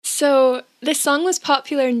So this song was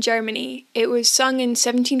popular in Germany. It was sung in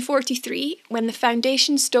 1743 when the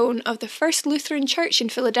foundation stone of the first Lutheran church in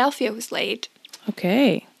Philadelphia was laid.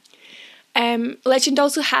 Okay. Legend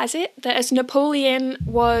also has it that as Napoleon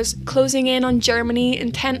was closing in on Germany,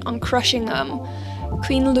 intent on crushing them,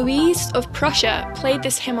 Queen Louise of Prussia played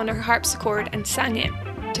this hymn on her harpsichord and sang it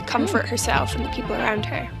to comfort herself and the people around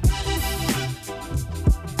her.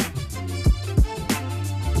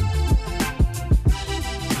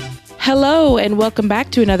 Hello, and welcome back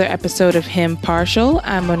to another episode of Hymn Partial.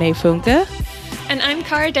 I'm Monet Funke. And I'm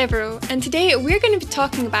Cara Devereaux, and today we're going to be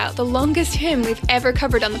talking about the longest hymn we've ever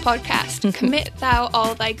covered on the podcast, Commit Thou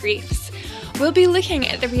All Thy Griefs. We'll be looking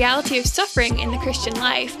at the reality of suffering in the Christian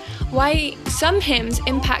life, why some hymns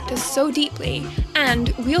impact us so deeply, and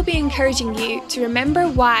we'll be encouraging you to remember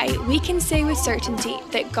why we can say with certainty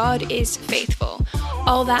that God is faithful.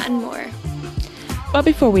 All that and more. But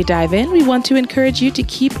before we dive in, we want to encourage you to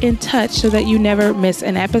keep in touch so that you never miss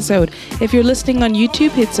an episode. If you're listening on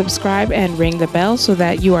YouTube, hit subscribe and ring the bell so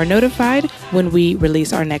that you are notified when we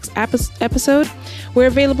release our next episode. We're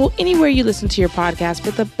available anywhere you listen to your podcast,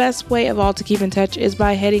 but the best way of all to keep in touch is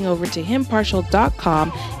by heading over to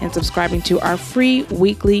hymnpartial.com and subscribing to our free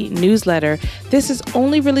weekly newsletter. This is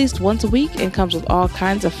only released once a week and comes with all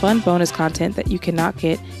kinds of fun bonus content that you cannot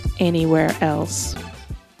get anywhere else.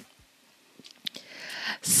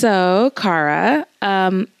 So, Cara,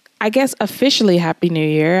 I guess officially Happy New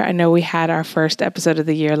Year. I know we had our first episode of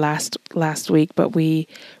the year last week, but we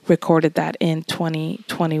recorded that in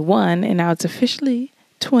 2021, and now it's officially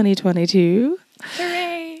 2022.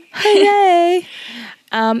 Hooray! Hooray!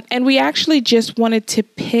 And we actually just wanted to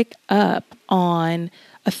pick up on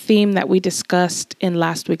a theme that we discussed in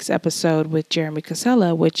last week's episode with Jeremy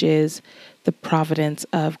Casella, which is the providence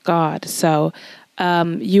of God. So,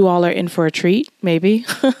 you all are in for a treat, maybe,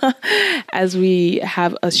 as we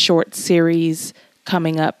have a short series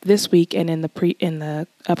coming up this week and in the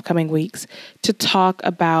upcoming weeks to talk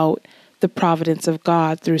about the providence of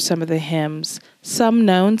God through some of the hymns, some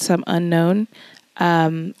known, some unknown,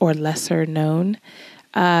 or lesser known,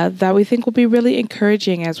 that we think will be really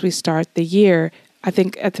encouraging as we start the year. I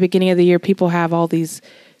think at the beginning of the year, people have all these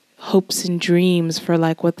hopes and dreams for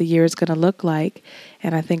like what the year is going to look like.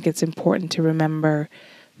 And I think it's important to remember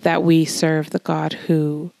that we serve the God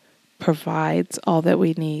who provides all that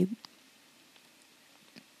we need.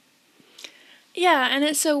 Yeah, and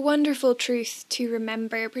it's a wonderful truth to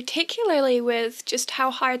remember, particularly with just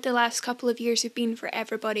how hard the last couple of years have been for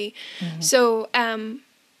everybody. Mm-hmm. So,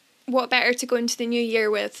 what better to go into the new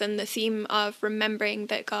year with than the theme of remembering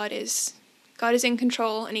that God is in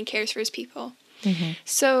control and he cares for his people. Mm-hmm.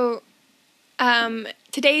 So,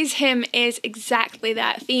 today's hymn is exactly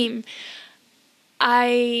that theme.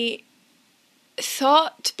 I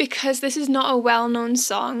thought, because this is not a well-known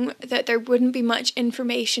song, that there wouldn't be much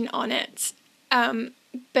information on it.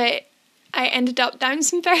 But I ended up down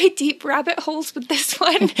some very deep rabbit holes with this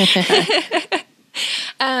one.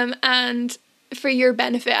 And for your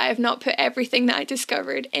benefit, I have not put everything that I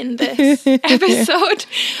discovered in this episode.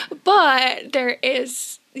 But there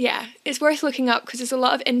is... yeah, it's worth looking up because there's a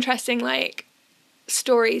lot of interesting,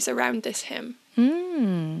 stories around this hymn.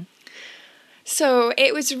 So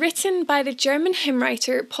it was written by the German hymn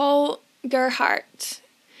writer Paul Gerhardt,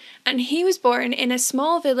 and he was born in a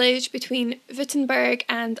small village between Wittenberg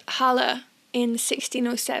and Halle in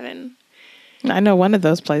 1607. I know one of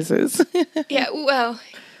those places. Yeah, well,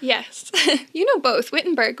 yes. You know both.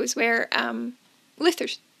 Wittenberg was where Luther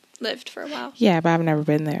lived for a while. Yeah, but I've never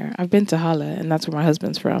been there. I've been to Halle, and that's where my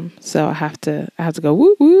husband's from. So I have to go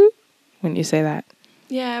woo woo when you say that.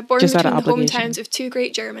 Yeah, born just between the hometowns of two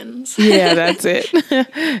great Germans. Yeah, that's it.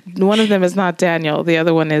 One of them is not Daniel. The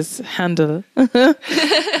other one is Handel.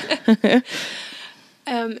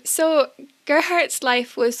 So Gerhardt's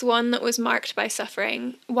life was one that was marked by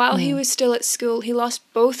suffering. While he was still at school, he lost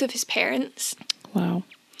both of his parents. Wow.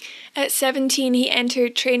 At 17, he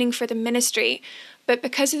entered training for the ministry. But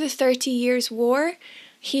because of the 30 Years' War,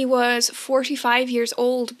 he was 45 years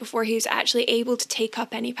old before he was actually able to take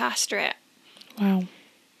up any pastorate. Wow.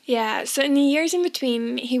 Yeah, so in the years in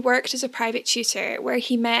between, he worked as a private tutor where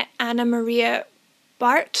he met Anna Maria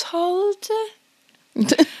Barthold.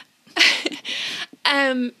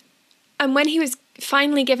 And when he was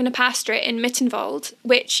finally given a pastorate in Mittenwald,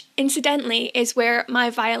 which incidentally is where my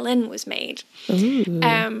violin was made.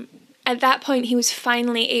 At that point, he was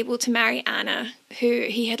finally able to marry Anna, who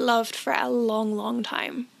he had loved for a long, long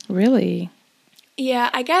time. Really? Yeah,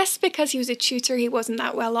 I guess because he was a tutor, he wasn't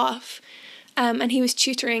that well off. And he was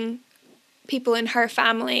tutoring people in her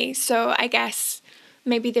family, so I guess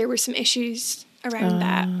maybe there were some issues around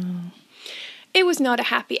that. it was not a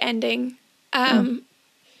happy ending.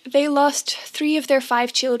 They lost 3 of their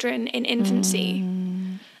 5 children in infancy.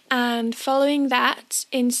 And following that,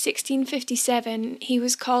 in 1657, he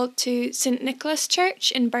was called to St. Nicholas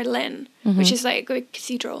Church in Berlin, which is like a big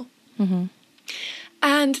cathedral.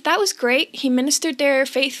 And that was great. He ministered there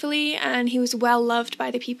faithfully, and he was well loved by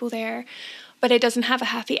the people there. But it doesn't have a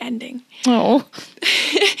happy ending. Oh.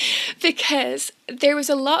 Because there was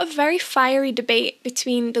a lot of very fiery debate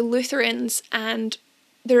between the Lutherans and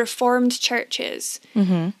the Reformed churches.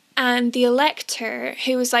 And the elector,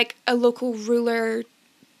 who was like a local ruler,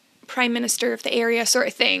 prime minister of the area sort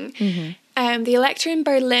of thing, the elector in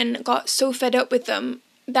Berlin got so fed up with them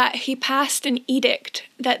that he passed an edict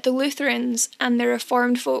that the Lutherans and the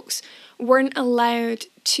Reformed folks weren't allowed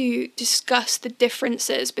to discuss the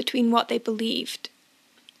differences between what they believed.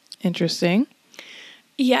 Interesting.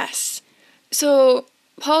 Yes. So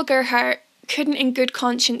Paul Gerhardt couldn't in good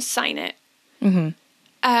conscience sign it.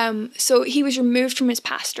 So he was removed from his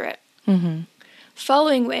pastorate.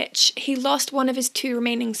 Following which, he lost one of his 2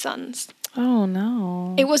 remaining sons. Oh,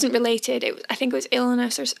 no. It wasn't related. I think it was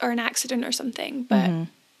illness or an accident or something. But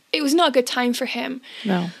it was not a good time for him.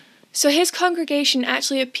 No. So his congregation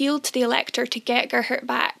actually appealed to the elector to get Gerhardt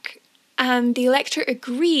back. And the elector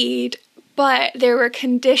agreed, but there were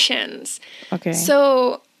conditions. Okay.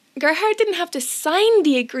 So Gerhardt didn't have to sign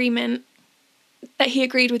the agreement that he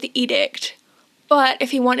agreed with the edict. But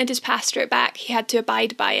if he wanted his pastorate back, he had to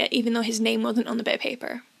abide by it, even though his name wasn't on the bit of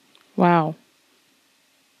paper. Wow.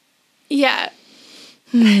 Yeah.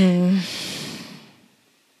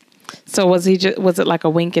 So was it like a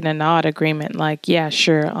wink and a nod agreement? Like, yeah,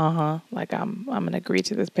 sure, like I'm gonna agree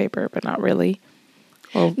to this paper, but not really.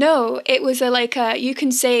 Or... No, it was you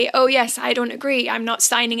can say, oh yes, I don't agree, I'm not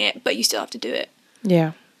signing it, but you still have to do it.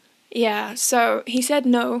 Yeah. Yeah, so he said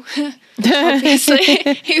no, obviously.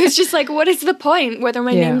 He was just like, what is the point? Whether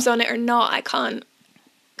my name's on it or not, I can't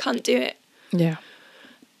do it. Yeah.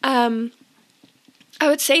 I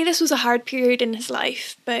would say this was a hard period in his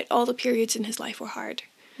life, but all the periods in his life were hard.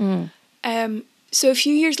 So a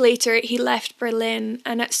few years later, he left Berlin,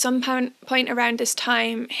 and at some point around this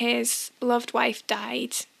time, his loved wife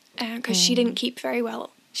died because she didn't keep very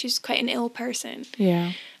well. She was quite an ill person.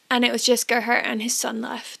 Yeah. And it was just Gerhardt and his son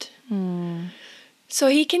left. So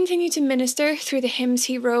he continued to minister through the hymns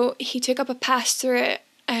he wrote. He took up a pastorate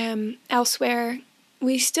elsewhere.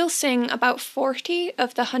 We still sing about 40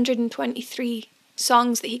 of the 123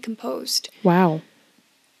 songs that he composed. Wow.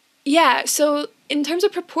 Yeah, so in terms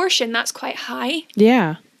of proportion, that's quite high.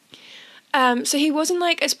 Yeah. So he wasn't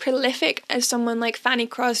like as prolific as someone like Fanny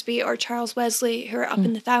Crosby or Charles Wesley, who are up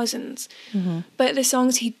in the thousands. But the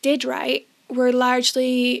songs he did write were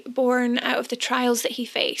largely born out of the trials that he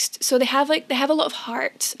faced. So they have a lot of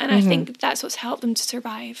heart, and I think that's what's helped them to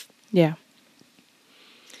survive. Yeah.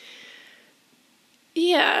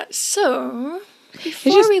 Yeah, so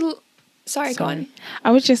before Sorry, go on.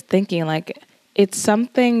 I was just thinking, like, it's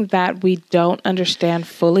something that we don't understand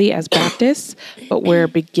fully as Baptists, but we're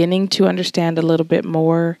beginning to understand a little bit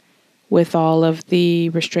more with all of the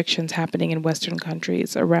restrictions happening in Western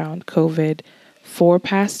countries around COVID for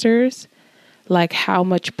pastors, like how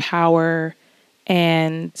much power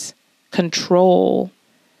and control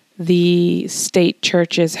the state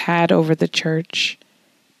churches had over the church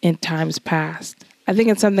in times past. I think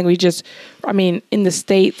it's something in the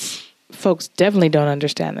States, folks definitely don't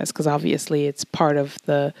understand this because obviously it's part of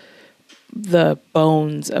the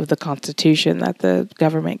bones of the Constitution that the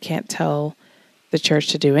government can't tell the church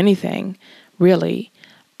to do anything, really.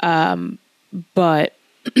 But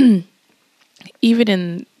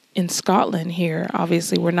even in Scotland here,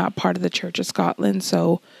 obviously we're not part of the Church of Scotland,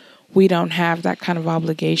 so we don't have that kind of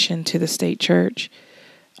obligation to the state church.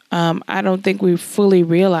 I don't think we fully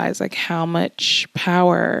realize like how much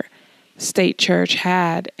power state church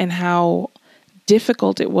had and how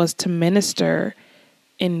difficult it was to minister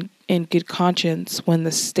in good conscience when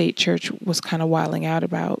the state church was kind of wilding out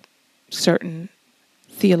about certain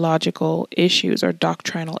theological issues or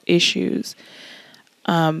doctrinal issues.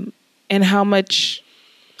 And how much,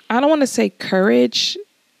 I don't want to say courage,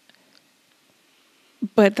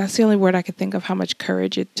 but that's the only word I could think of, how much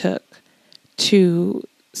courage it took to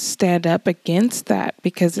stand up against that,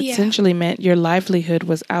 because it essentially meant your livelihood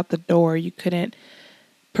was out the door. You couldn't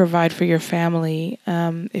provide for your family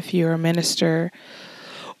if you're a minister,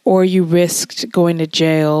 or you risked going to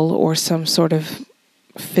jail or some sort of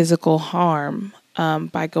physical harm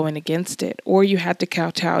by going against it, or you had to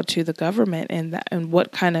kowtow to the government. And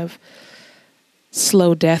what kind of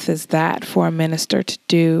slow death is that for a minister to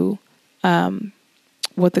do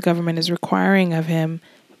what the government is requiring of him,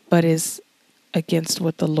 but is against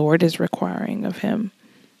what the Lord is requiring of him.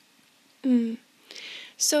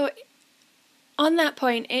 So on that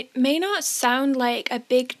point, it may not sound like a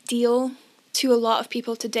big deal to a lot of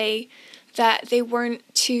people today that they weren't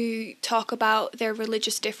to talk about their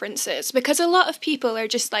religious differences, because a lot of people are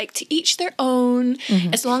just like, to each their own,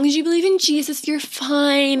 as long as you believe in Jesus, you're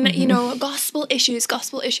fine, you know, gospel issues.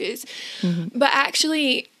 But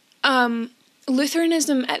actually,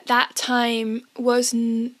 Lutheranism at that time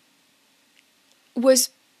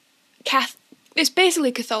it's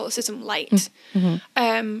basically Catholicism light.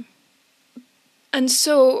 And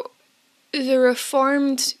so the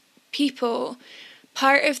Reformed people,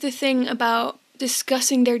 part of the thing about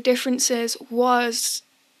discussing their differences was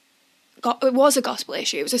a gospel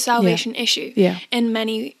issue. It was a salvation issue in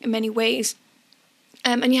many, many ways.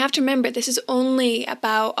 And you have to remember, this is only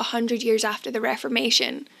about 100 years after the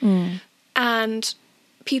Reformation. And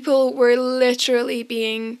people were literally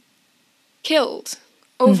being killed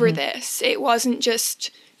over this. It wasn't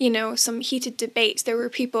just, you know, some heated debates. There were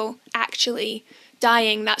people actually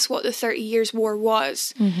dying. That's what the 30 Years' War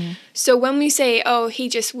was. So when we say, oh, he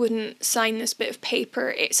just wouldn't sign this bit of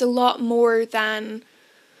paper, it's a lot more than,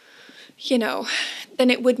 you know,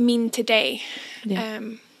 than it would mean today.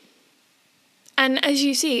 And as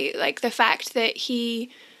you see, like the fact that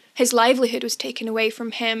his livelihood was taken away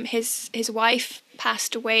from him, his wife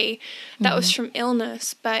passed away, that was from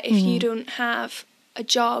illness. But if you don't have a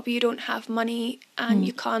job, you don't have money, and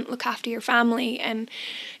you can't look after your family, and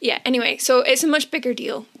anyway, so it's a much bigger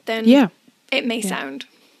deal than it may sound.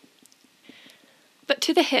 But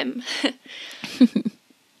to the hymn.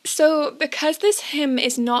 So because this hymn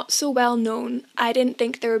is not so well known, I didn't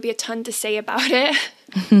think there would be a ton to say about it.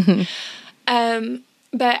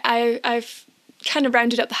 But I've kind of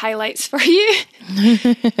rounded up the highlights for you.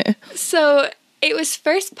 So it was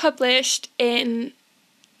first published in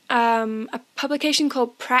a publication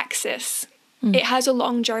called Praxis. It has a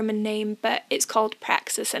long German name, but it's called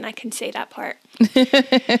Praxis, and I can say that part.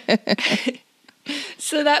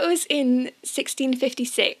 So that was in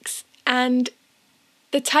 1656. And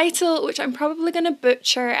the title, which I'm probably going to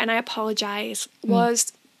butcher, and I apologize,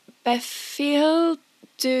 was Befehl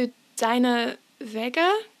zu deiner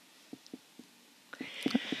Vega.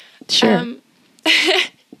 Sure.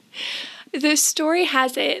 The story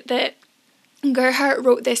has it that Gerhard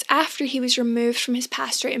wrote this after he was removed from his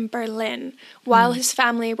pastorate in Berlin, while his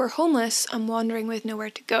family were homeless and wandering with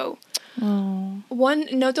nowhere to go. No,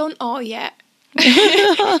 don't all yet.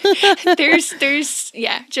 there's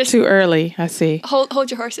just too early. I see.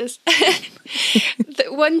 Hold your horses.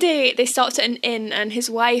 One day they stopped at an inn, and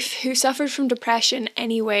his wife, who suffered from depression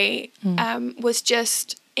anyway, was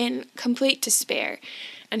just in complete despair,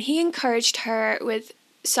 and he encouraged her with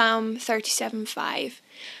Psalm 37:5.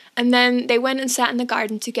 And then they went and sat in the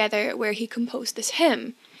garden together, where he composed this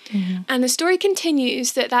hymn. And the story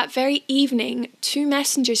continues that very evening, 2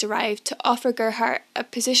 messengers arrived to offer Gerhard a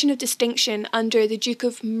position of distinction under the Duke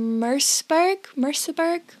of Merseburg.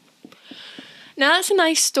 Now, that's a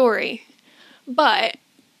nice story, but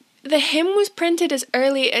the hymn was printed as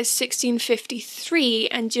early as 1653,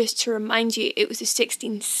 and just to remind you, it was the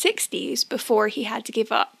 1660s before he had to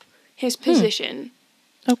give up his position.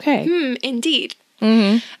 Okay. Indeed.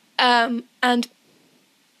 And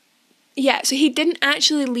so he didn't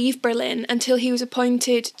actually leave Berlin until he was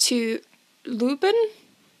appointed to Leuben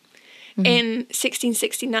in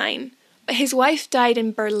 1669. But his wife died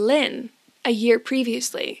in Berlin a year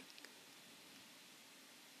previously.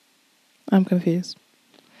 I'm confused.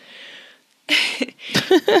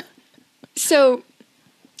 So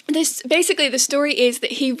basically the story is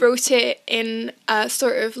that he wrote it in a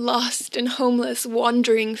sort of lost and homeless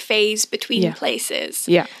wandering phase between places.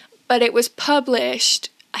 Yeah. But it was published,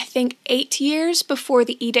 I think, 8 years before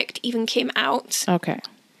the edict even came out. Okay.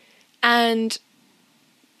 And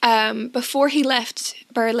before he left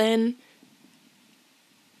Berlin,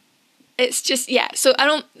 it's just, so I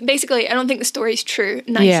don't think the story's true,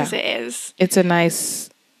 as it is. It's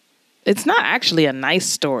not actually a nice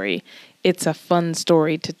story. It's a fun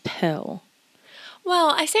story to tell.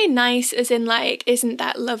 Well, I say nice as in, like, isn't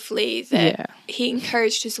that lovely that he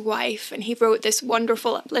encouraged his wife and he wrote this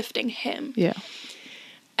wonderful, uplifting hymn. Yeah.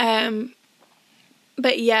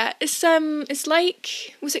 But it's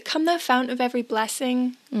like, was it Come Thou Fount of Every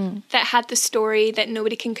Blessing that had the story that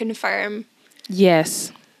nobody can confirm?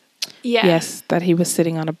 Yes. Yeah. Yes, that he was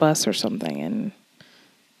sitting on a bus or something, and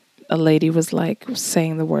a lady was like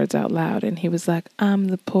saying the words out loud, and he was like, I'm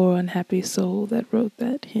the poor unhappy soul that wrote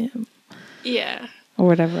that hymn. Yeah. Or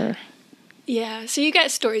whatever. Yeah, so you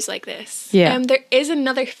get stories like this. Yeah. There is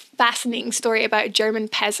another fascinating story about a German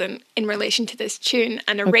peasant in relation to this tune,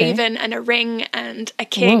 and a Okay. raven and a ring and a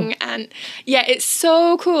king. Whoa. And yeah, it's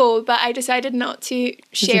so cool, but I decided not to Is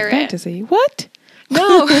share it it. fantasy? What?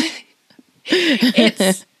 No.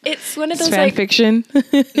 It's one of It's those fan like fiction.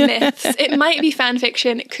 myths. It might be fan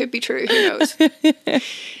fiction, it could be true, who knows.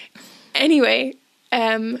 Anyway,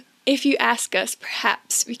 if you ask us,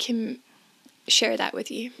 perhaps we can share that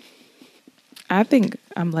with you. I think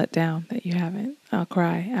I'm let down that you haven't. I'll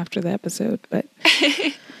cry after the episode, but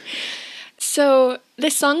So,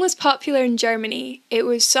 this song was popular in Germany. It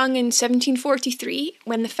was sung in 1743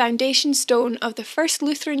 when the foundation stone of the first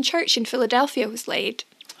Lutheran church in Philadelphia was laid.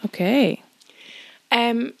 okay.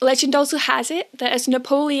 Legend also has it that as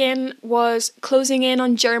Napoleon was closing in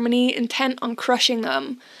on Germany, intent on crushing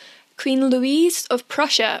them, Queen Louise of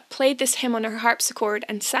Prussia played this hymn on her harpsichord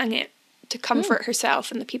and sang it to comfort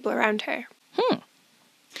herself and the people around her.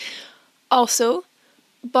 Also,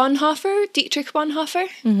 Dietrich Bonhoeffer,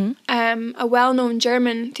 a well-known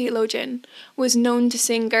German theologian, was known to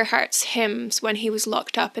sing Gerhardt's hymns when he was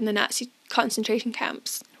locked up in the Nazi concentration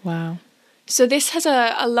camps. Wow. So this has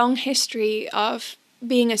a long history of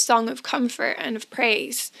being a song of comfort and of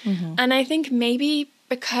praise. And I think maybe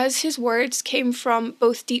because his words came from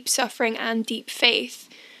both deep suffering and deep faith,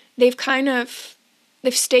 they've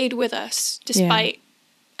stayed with us despite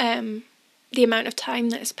the amount of time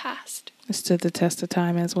that has passed. It stood the test of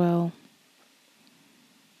time as well.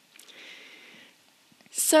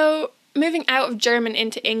 So, moving out of German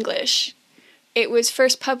into English, it was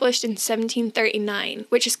first published in 1739,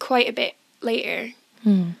 which is quite a bit later.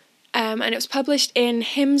 And it was published in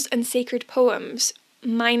Hymns and Sacred Poems,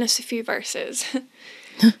 minus a few verses.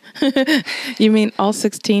 You mean all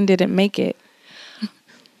 16 didn't make it?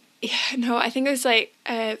 Yeah, no, I think it was like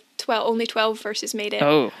only 12 verses made it.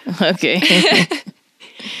 Oh, okay.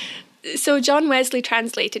 So John Wesley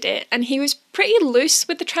translated it, and he was pretty loose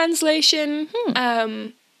with the translation,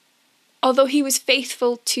 although he was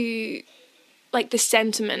faithful to like the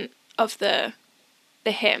sentiment of the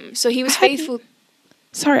hymn. So he was faithful.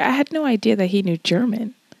 Sorry, I had no idea that he knew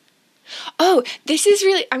German. Oh, this is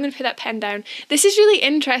really, I'm going to put that pen down. This is really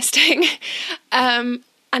interesting. And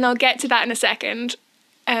I'll get to that in a second.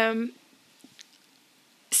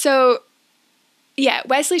 So, yeah,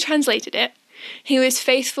 Wesley translated it. He was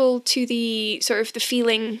faithful to the sort of the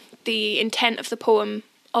feeling, the intent of the poem,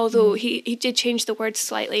 although he did change the words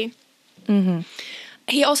slightly.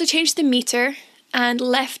 He also changed the meter and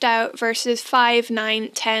left out verses 5, 9,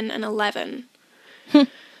 10, and 11.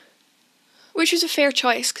 Which was a fair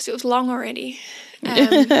choice because it was long already.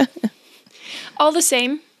 All the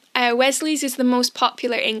same, Wesley's is the most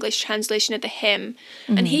popular English translation of the hymn,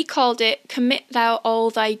 and he called it "Commit Thou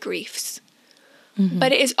All Thy Griefs."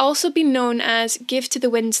 But it has also been known as "Give to the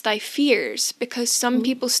Winds Thy Fears" because some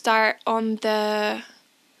people start on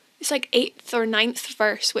it's like 8th or 9th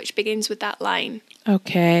verse, which begins with that line.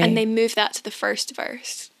 Okay. And they move that to the first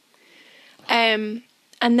verse.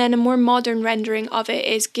 And then a more modern rendering of it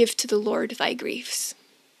is "Give to the Lord thy griefs."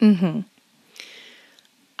 And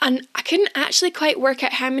I couldn't actually quite work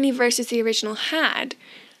out how many verses the original had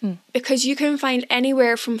because you can find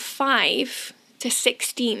anywhere from 5 to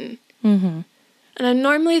 16. And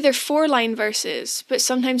normally they're 4-line verses, but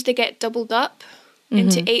sometimes they get doubled up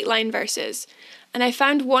into 8-line verses. And I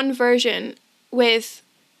found one version with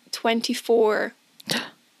 24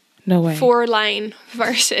 no way 4-line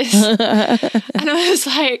verses. And I was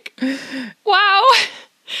like, wow.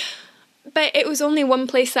 But it was only one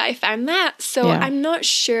place that I found that, so I'm not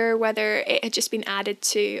sure whether it had just been added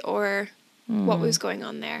to or what was going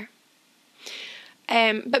on there.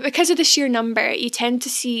 But because of the sheer number, you tend to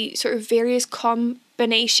see sort of various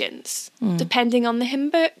combinations depending on the hymn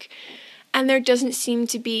book. And there doesn't seem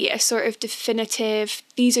to be a sort of definitive,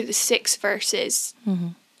 these are the 6 verses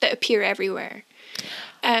that appear everywhere.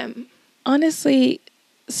 Honestly,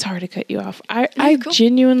 sorry to cut you off. I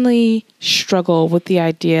genuinely struggle with the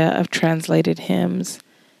idea of translated hymns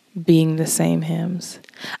being the same hymns.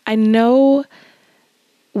 I know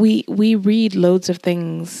we read loads of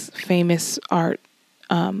things, famous art,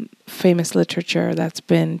 famous literature that's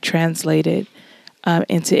been translated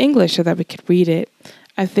into English so that we could read it.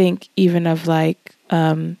 I think even of like,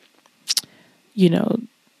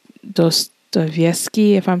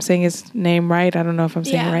 Dostoevsky, if I'm saying his name right. I don't know if I'm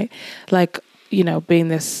saying it right. Like, being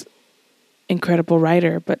this incredible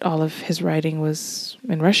writer, but all of his writing was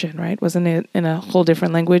in Russian, right? Wasn't it in a whole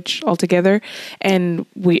different language altogether? And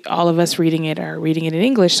all of us reading it are reading it in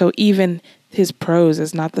English. So even his prose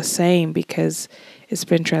is not the same because it's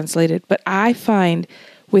been translated. But I find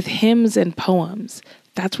with hymns and poems,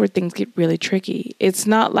 that's where things get really tricky. It's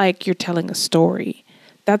not like you're telling a story.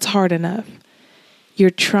 That's hard enough. You're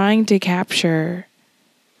trying to capture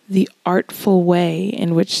the artful way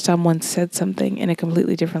in which someone said something in a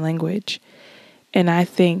completely different language. And I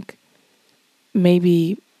think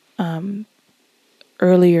maybe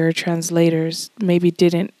earlier translators maybe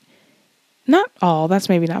didn't, not all, that's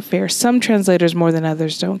maybe not fair. Some translators more than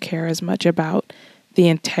others don't care as much about the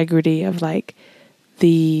integrity of like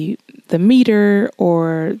the meter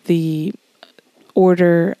or the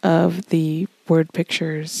order of the word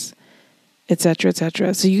pictures, etc.,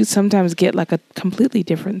 etc. So you sometimes get like a completely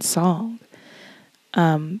different song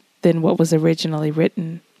than what was originally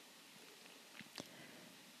written.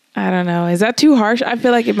 I don't know. Is that too harsh? I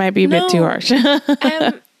feel like it might be a bit too harsh.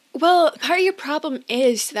 Well, part of your problem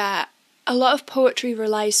is that a lot of poetry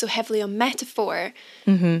relies so heavily on metaphor.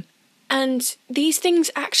 Mm-hmm. And these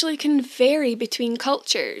things actually can vary between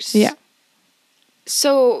cultures. Yeah.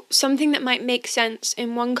 So something that might make sense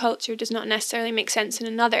in one culture does not necessarily make sense in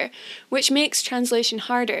another, which makes translation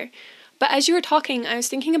harder. But as you were talking, I was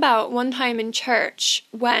thinking about one time in church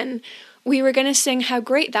when we were going to sing How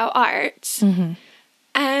Great Thou Art. Mm-hmm.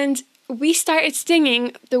 And we started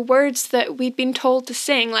singing the words that we'd been told to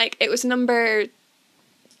sing. Like it was number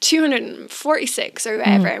 246 or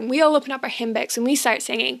whatever, and we all open up our hymn books and we start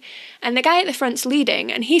singing, and the guy at the front's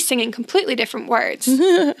leading and he's singing completely different words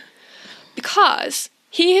because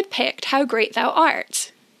he had picked How Great Thou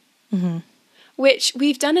Art, which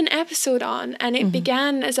we've done an episode on, and it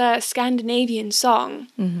began as a Scandinavian song,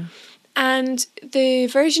 and the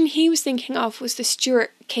version he was thinking of was the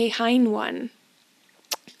Stuart K. Hine one,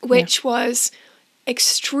 which was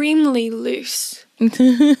extremely loose.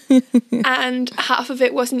 And half of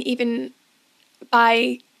it wasn't even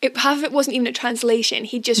a translation.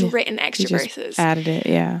 He'd just written extra verses. Added it,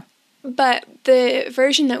 yeah. But the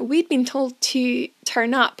version that we'd been told to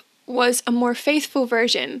turn up was a more faithful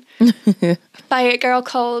version by a girl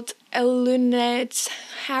called Eluned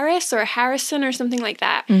Harris or Harrison or something like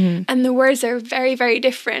that. And the words are very, very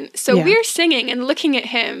different. So we're singing and looking at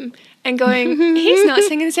him and going, he's not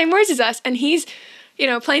singing the same words as us. And he's, you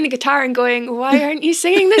know, playing the guitar and going, why aren't you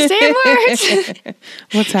singing the same words?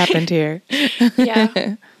 What's happened here?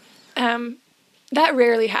 Yeah. That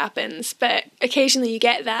rarely happens, but occasionally you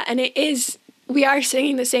get that. And we are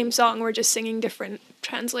singing the same song, we're just singing different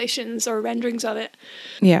translations or renderings of it.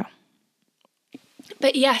 Yeah.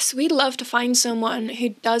 But yes, we'd love to find someone who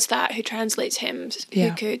does that, who translates hymns,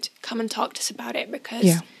 who could come and talk to us about it,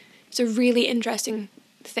 because it's a really interesting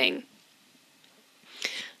thing.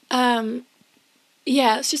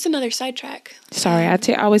 It's just another sidetrack. Sorry, I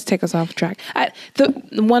always take us off track. The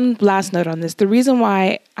one last note on this: the reason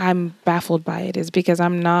why I'm baffled by it is because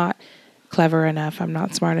I'm not clever enough, I'm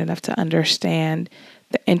not smart enough to understand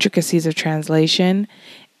the intricacies of translation,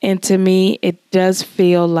 and to me, it does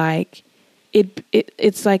feel like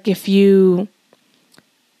it's like if you,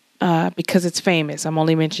 because it's famous. I'm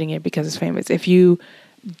only mentioning it because it's famous. If you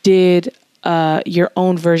did your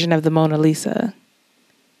own version of the Mona Lisa,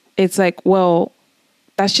 it's like, well,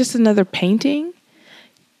 that's just another painting.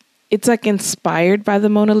 It's like inspired by the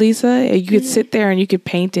Mona Lisa. You could sit there and you could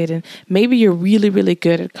paint it, and maybe you're really, really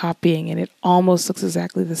good at copying and it almost looks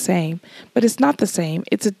exactly the same, but it's not the same.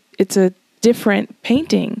 It's a different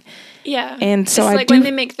painting. Yeah. And so it's like when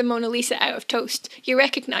they make the Mona Lisa out of toast, you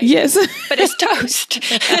recognize it, but it's toast.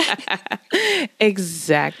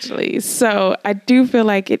 Exactly. So I do feel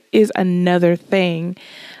like it is another thing.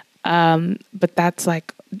 But that's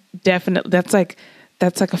like definitely, that's like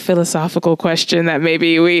a philosophical question that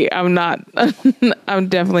maybe I'm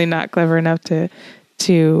definitely not clever enough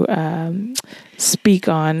to speak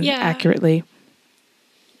on accurately.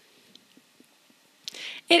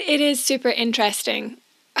 It is super interesting.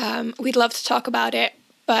 We'd love to talk about it,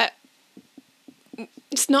 but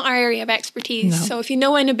it's not our area of expertise. No. So if you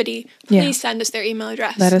know anybody, please send us their email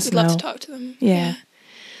address. Let us know. We'd love to talk to them. Yeah.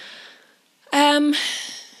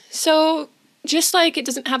 So just like it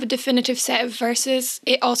doesn't have a definitive set of verses,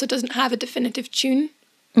 it also doesn't have a definitive tune.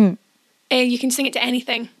 You can sing it to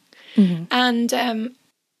anything. And I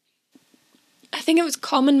think it was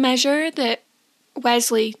Common Measure that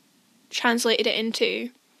Wesley translated it into.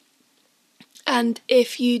 And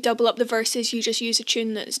if you double up the verses, you just use a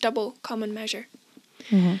tune that's double common measure.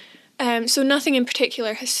 So nothing in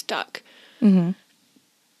particular has stuck. But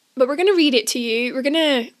we're going to read it to you. We're going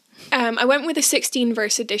to... I went with a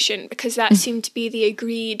 16-verse edition because that seemed to be the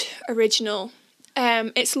agreed original.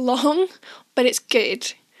 It's long, but it's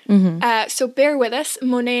good. So bear with us.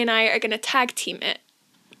 Monet and I are going to tag team it.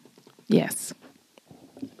 Yes.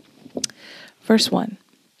 Verse 1.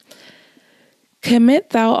 Commit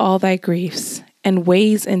thou all thy griefs and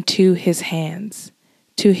ways into his hands,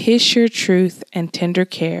 to his sure truth and tender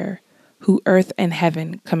care, who earth and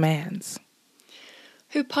heaven commands.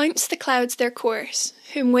 Who points the clouds their course,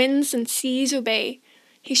 whom winds and seas obey,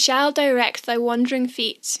 he shall direct thy wandering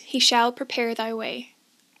feet, he shall prepare thy way.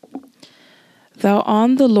 Thou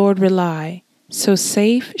on the Lord rely, so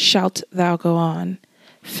safe shalt thou go on.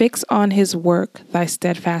 Fix on his work thy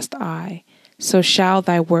steadfast eye, so shall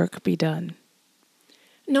thy work be done.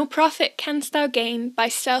 No profit canst thou gain by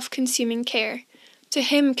self-consuming care. To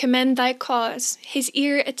him commend thy cause, his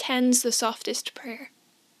ear attends the softest prayer.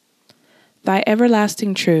 Thy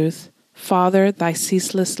everlasting truth, Father, thy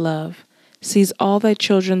ceaseless love, sees all thy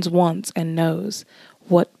children's wants and knows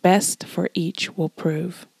what best for each will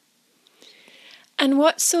prove. And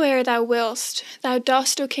whatsoe'er thou willst, thou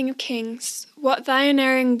dost, O King of Kings, what thy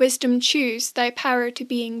unerring wisdom choose, thy power to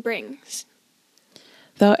being brings.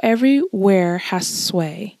 Thou everywhere hast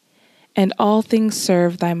sway, and all things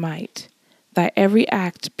serve thy might. Thy every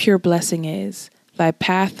act pure blessing is, thy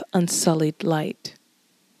path unsullied light.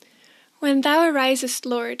 When thou arisest,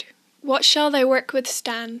 Lord, what shall thy work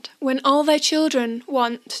withstand? When all thy children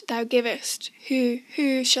want thou givest,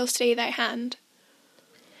 who shall stay thy hand?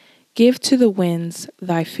 Give to the winds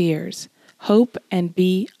thy fears, hope and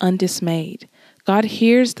be undismayed. God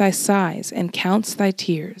hears thy sighs and counts thy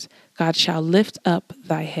tears. God shall lift up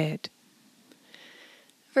thy head.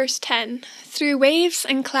 Verse 10. Through waves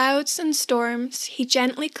and clouds and storms he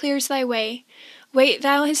gently clears thy way. Wait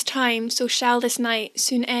thou his time, so shall this night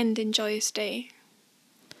soon end in joyous day.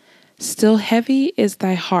 Still heavy is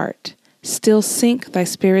thy heart, still sink thy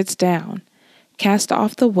spirits down. Cast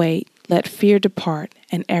off the weight, let fear depart,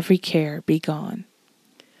 and every care be gone.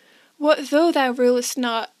 What though thou rulest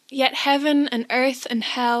not, yet heaven and earth and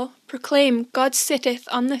hell proclaim God sitteth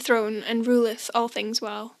on the throne and ruleth all things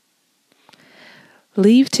well.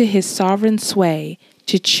 Leave to his sovereign sway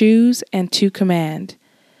to choose and to command.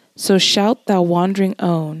 So shalt thou wandering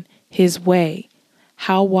own his way,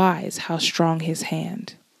 how wise, how strong his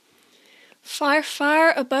hand. Far,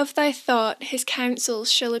 far above thy thought his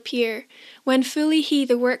counsels shall appear, when fully he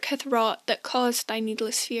the work hath wrought that caused thy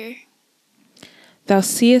needless fear. Thou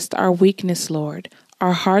seest our weakness, Lord,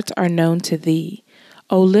 our hearts are known to thee.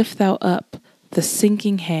 O lift thou up the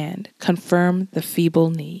sinking hand, confirm the feeble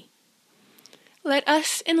knee. Let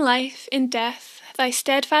us in life, in death, thy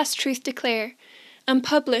steadfast truth declare, and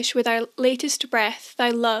publish with our latest breath thy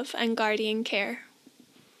love and guardian care.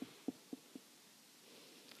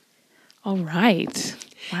 All right.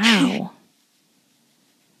 Wow.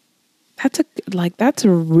 That's a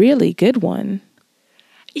really good one.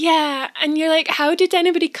 Yeah, and you're like, how did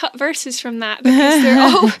anybody cut verses from that?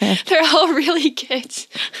 Because they're all really good.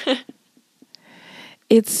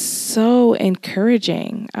 It's so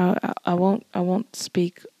encouraging. I won't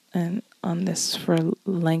speak on this for a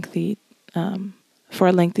lengthy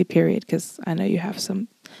period because I know you have some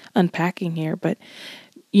unpacking here. But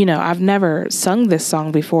you know, I've never sung this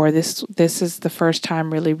song before. This is the first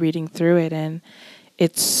time really reading through it, and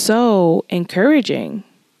it's so encouraging.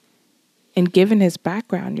 And given his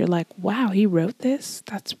background, you're like, wow, he wrote this?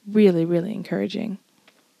 That's really, really encouraging.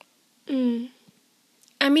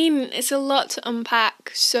 I mean, it's a lot to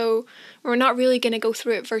unpack, so we're not really going to go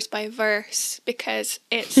through it verse by verse because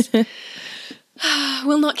it's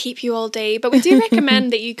will not keep you all day. But we do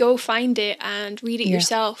recommend that you go find it and read it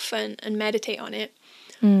yourself and meditate on it.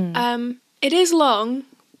 It is long,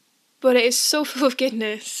 but it is so full of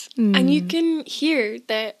goodness. And you can hear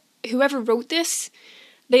that whoever wrote this,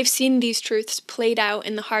 they've seen these truths played out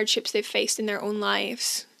in the hardships they've faced in their own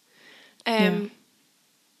lives.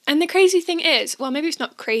 And the crazy thing is, well, maybe it's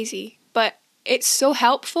not crazy, but it's so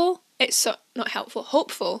helpful. It's so, not helpful,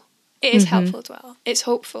 hopeful. It is helpful as well. It's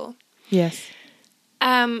hopeful. Yes.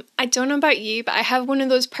 I don't know about you, but I have one of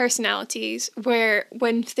those personalities where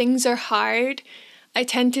when things are hard, I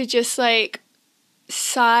tend to just like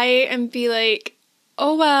sigh and be like,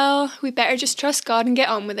 oh, well, we better just trust God and get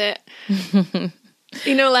on with it.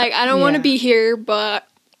 You know, like, I don't want to be here, but...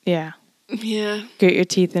 Yeah. Yeah. Grit your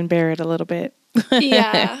teeth and bear it a little bit.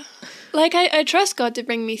 Yeah. Like, I trust God to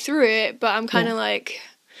bring me through it, but I'm kind of like,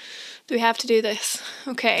 do we have to do this?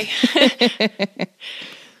 Okay.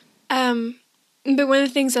 But one of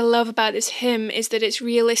the things I love about this hymn is that it's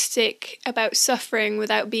realistic about suffering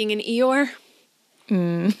without being an Eeyore.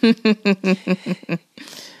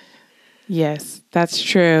 Yes, that's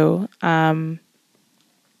true. Yeah,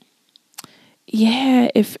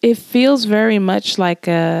 it feels very much like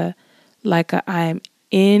a I'm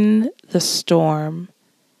in the storm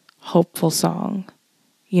hopeful song.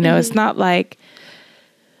 You know, it's not like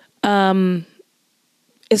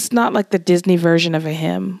it's not like the Disney version of a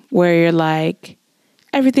hymn where you're like,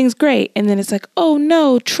 everything's great. And then it's like, oh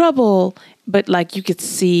no, trouble. But like you could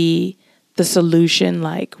see the solution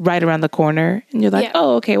like right around the corner. And you're like,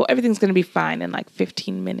 oh, okay, well, everything's going to be fine in like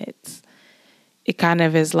 15 minutes. It kind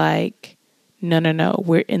of is like, no,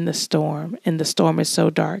 we're in the storm. And the storm is so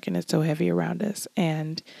dark and it's so heavy around us.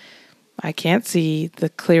 And I can't see the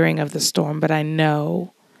clearing of the storm, but I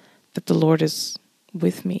know that the Lord is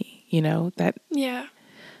with me, you know, that. Yeah.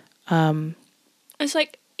 It's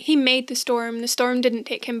like he made the storm. The storm didn't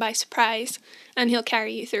take him by surprise, and he'll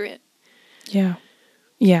carry you through it. Yeah.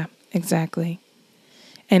 Yeah, exactly.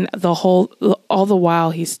 And all the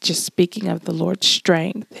while he's just speaking of the Lord's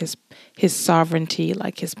strength, his sovereignty,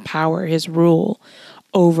 like his power, his rule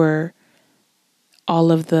over all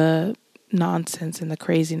of the nonsense and the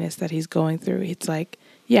craziness that he's going through. It's like,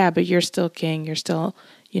 yeah, but you're still king. You're still,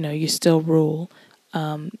 you still rule.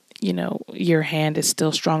 Your hand is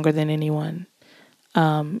still stronger than anyone.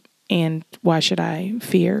 And why should I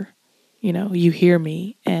fear? You hear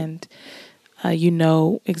me and you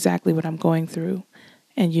know exactly what I'm going through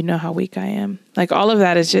and you know how weak I am. Like all of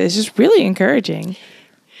that is just really encouraging.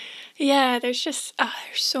 Yeah, there's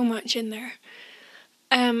so much in there.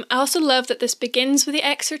 I also love that this begins with the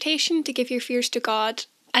exhortation to give your fears to God.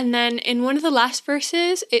 And then in one of the last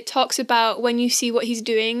verses, it talks about when you see what he's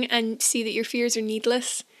doing and see that your fears are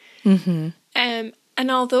needless. Mm-hmm.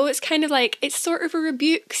 And although it's kind of like, it's sort of a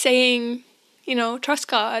rebuke saying, trust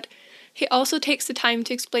God, he also takes the time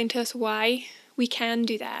to explain to us why we can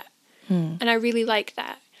do that. And I really like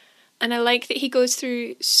that. And I like that he goes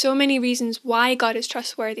through so many reasons why God is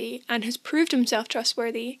trustworthy and has proved himself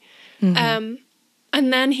trustworthy. Mm-hmm.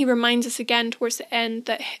 And then he reminds us again towards the end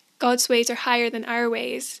that God's ways are higher than our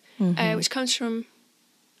ways, which comes from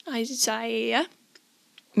Isaiah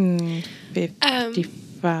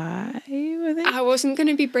 55, I think. I wasn't going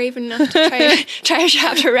to be brave enough to try a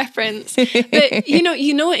chapter reference, but you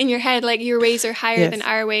know it in your head, like your ways are higher than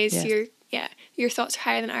our ways. Yes. Your thoughts are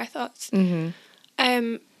higher than our thoughts.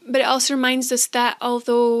 Mm-hmm. But it also reminds us that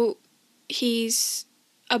although he's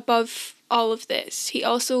above all of this, he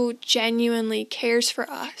also genuinely cares for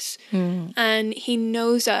us, and he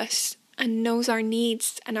knows us and knows our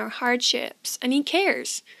needs and our hardships, and he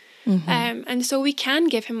cares. Mm-hmm. And so we can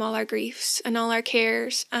give him all our griefs and all our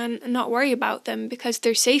cares and not worry about them because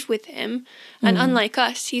they're safe with him. And unlike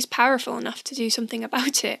us, he's powerful enough to do something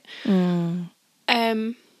about it.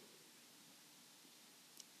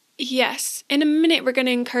 Yes, in a minute we're going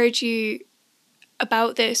to encourage you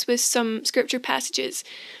about this with some scripture passages,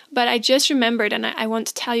 but I just remembered and I want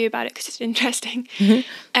to tell you about it because it's interesting.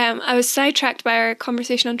 I was sidetracked by our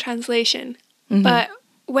conversation on translation, but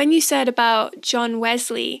when you said about John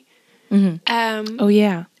Wesley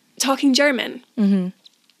talking German,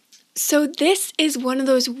 so this is one of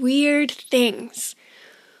those weird things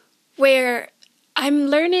where I'm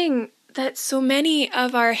learning that so many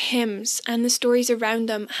of our hymns and the stories around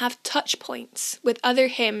them have touch points with other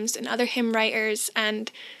hymns and other hymn writers,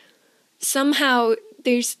 and somehow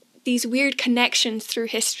there's these weird connections through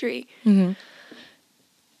history.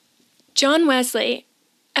 John Wesley,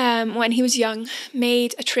 when he was young,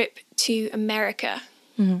 made a trip to America.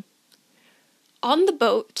 On the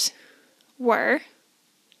boat were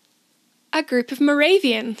a group of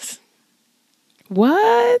Moravians.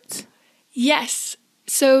 What? Yes.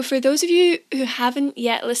 So for those of you who haven't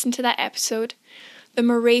yet listened to that episode, the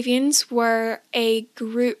Moravians were a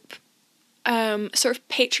group sort of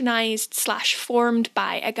patronized / formed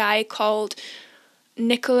by a guy called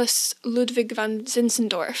Nicholas Ludwig van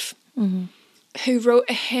Zinzendorf, who wrote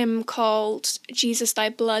a hymn called Jesus, Thy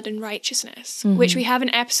Blood and Righteousness, which we have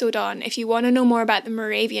an episode on. If you want to know more about the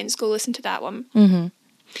Moravians, go listen to that one.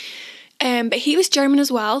 But he was German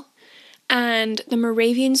as well, and the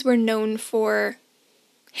Moravians were known for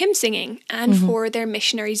hymn singing and for their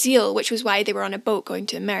missionary zeal, which was why they were on a boat going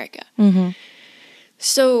to America.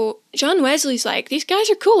 So John Wesley's like, these guys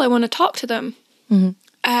are cool, I want to talk to them.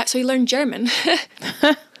 So he learned German.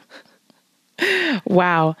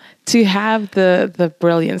 Wow. To have the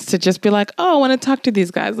brilliance to just be like, oh, I want to talk to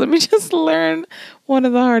these guys. Let me just learn one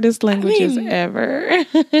of the hardest languages ever.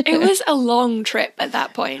 It was a long trip at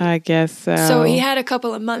that point. I guess so. So he had a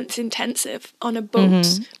couple of months intensive on a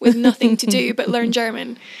boat with nothing to do but learn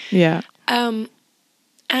German. Yeah. And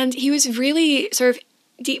he was really sort of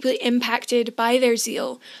deeply impacted by their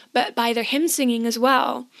zeal, but by their hymn singing as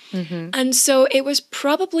well. And so it was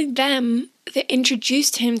probably them that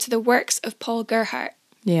introduced him to the works of Paul Gerhardt.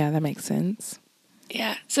 Yeah, that makes sense.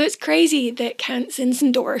 Yeah, so it's crazy that Count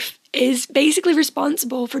Zinzendorf is basically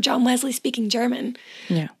responsible for John Wesley speaking German.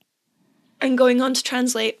 Yeah. And going on to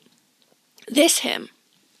translate this hymn.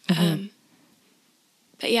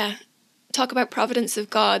 But yeah, talk about providence of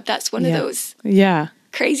God. That's one of those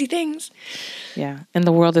crazy things. Yeah. And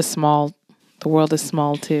the world is small. The world is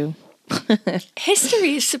small too.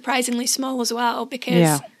 History is surprisingly small as well,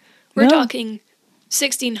 because we're talking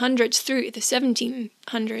 1600s through the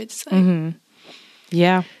 1700s. Like.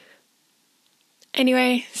 Yeah.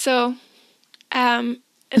 Anyway, so that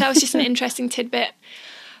was just an interesting tidbit.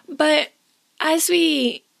 But as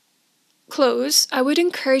we close, I would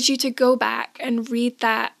encourage you to go back and read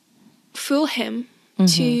that full hymn,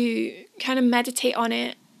 to kind of meditate on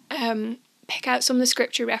it, pick out some of the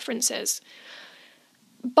scripture references.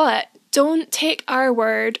 But don't take our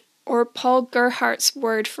word or Paul Gerhardt's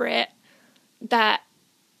word for it that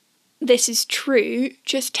this is true.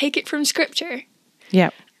 Just take it from scripture.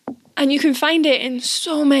 Yeah. And you can find it in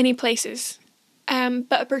so many places.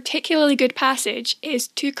 But a particularly good passage is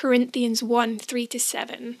 2 Corinthians 1,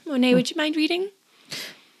 3-7. Monet, would you mind reading?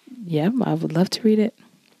 Yeah, I would love to read it.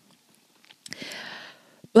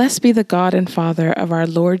 Blessed be the God and Father of our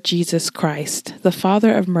Lord Jesus Christ, the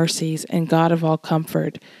Father of mercies and God of all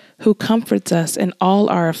comfort, who comforts us in all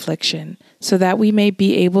our affliction, so that we may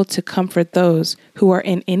be able to comfort those who are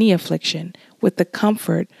in any affliction with the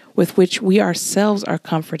comfort with which we ourselves are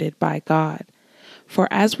comforted by God. For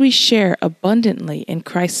as we share abundantly in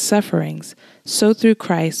Christ's sufferings, so through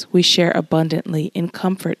Christ we share abundantly in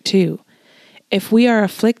comfort too. If we are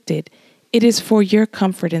afflicted, it is for your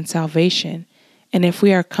comfort and salvation. And if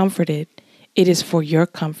we are comforted, it is for your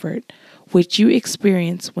comfort, which you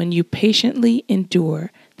experience when you patiently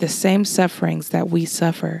endure the same sufferings that we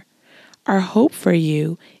suffer. Our hope for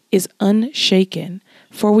you is unshaken,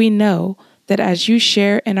 for we know that as you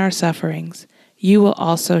share in our sufferings, you will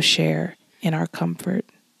also share in our comfort.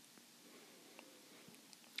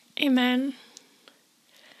 Amen.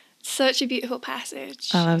 Such a beautiful passage.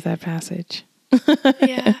 I love that passage.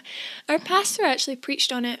 Yeah. Our pastor actually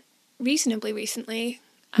preached on it reasonably recently,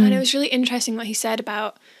 and it was really interesting what he said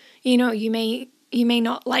about, you may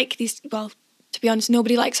not like these, well, to be honest,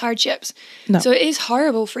 nobody likes hardships. No. So it is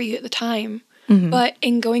horrible for you at the time, but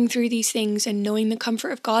in going through these things and knowing the comfort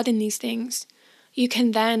of God in these things, you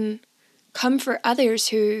can then comfort others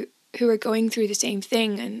who are going through the same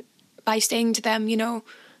thing, and by saying to them,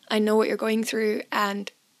 I know what you're going through,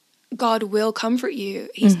 and God will comfort you.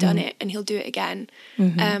 He's done it, and he'll do it again.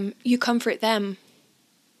 You comfort them.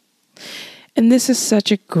 And this is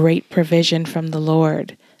such a great provision from the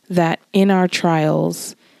Lord, that in our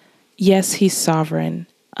trials, yes, he's sovereign,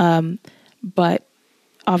 but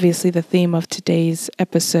obviously the theme of today's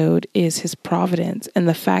episode is his providence, and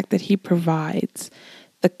the fact that he provides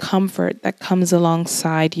the comfort that comes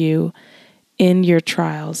alongside you in your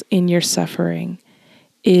trials, in your suffering,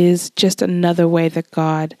 is just another way that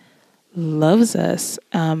God loves us,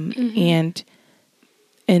 and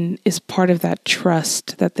is part of that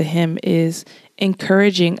trust that the hymn is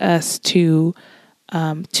encouraging us to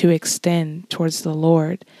extend towards the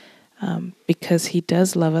Lord, because he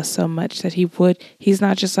does love us so much that he's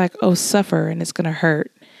not just like, oh, suffer and it's going to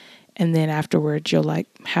hurt, and then afterwards you'll like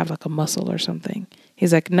have like a muscle or something.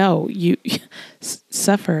 He's like, no, you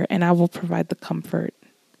suffer and I will provide the comfort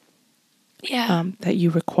that you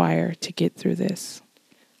require to get through this.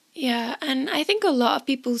 Yeah, and I think a lot of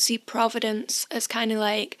people see providence as kind of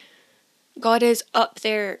like God is up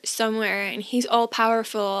there somewhere and he's all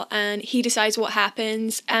powerful and he decides what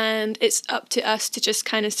happens and it's up to us to just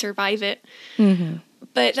kind of survive it.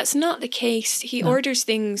 But that's not the case. He orders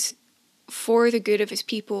things for the good of his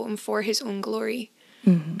people and for his own glory.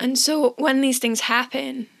 And so when these things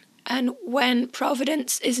happen, and when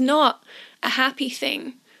providence is not a happy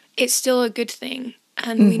thing, it's still a good thing.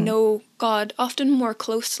 And we know God often more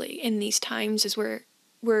closely in these times as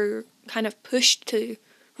we're kind of pushed to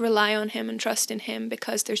rely on him and trust in him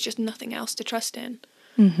because there's just nothing else to trust in.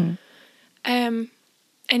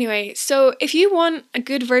 Anyway, so if you want a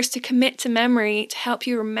good verse to commit to memory to help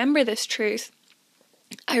you remember this truth,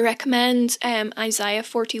 I recommend Isaiah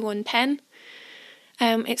 41:10.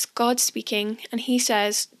 It's God speaking, and he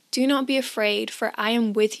says, "Do not be afraid, for I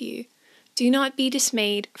am with you. Do not be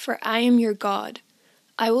dismayed, for I am your God.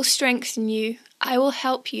 I will strengthen you, I will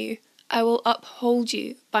help you, I will uphold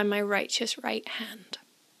you by my righteous right hand."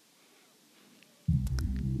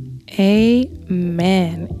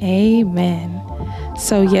 Amen. Amen.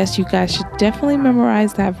 So yes, you guys should definitely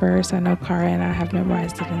memorize that verse. I know Cara and I have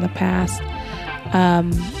memorized it in the past.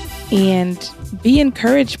 And be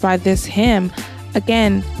encouraged by this hymn.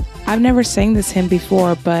 Again, I've never sang this hymn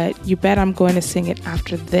before, but you bet I'm going to sing it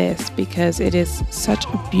after this because it is such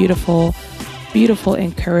a beautiful, beautiful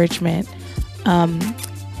encouragement.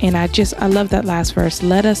 And I love that last verse.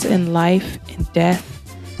 Let us in life and death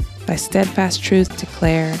thy steadfast truth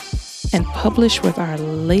declare, and publish with our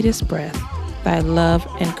latest breath thy love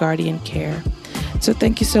and guardian care. So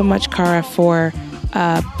thank you so much, Cara, for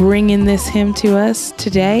bringing this hymn to us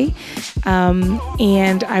today.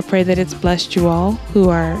 And I pray that it's blessed you all who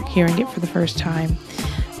are hearing it for the first time.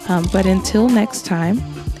 But until next time,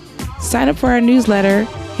 sign up for our newsletter,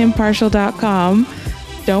 hymnpartial.com.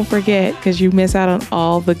 Don't forget, because you miss out on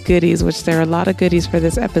all the goodies, which there are a lot of goodies for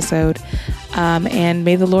this episode. And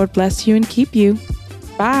may the Lord bless you and keep you.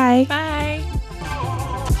 Bye. Bye.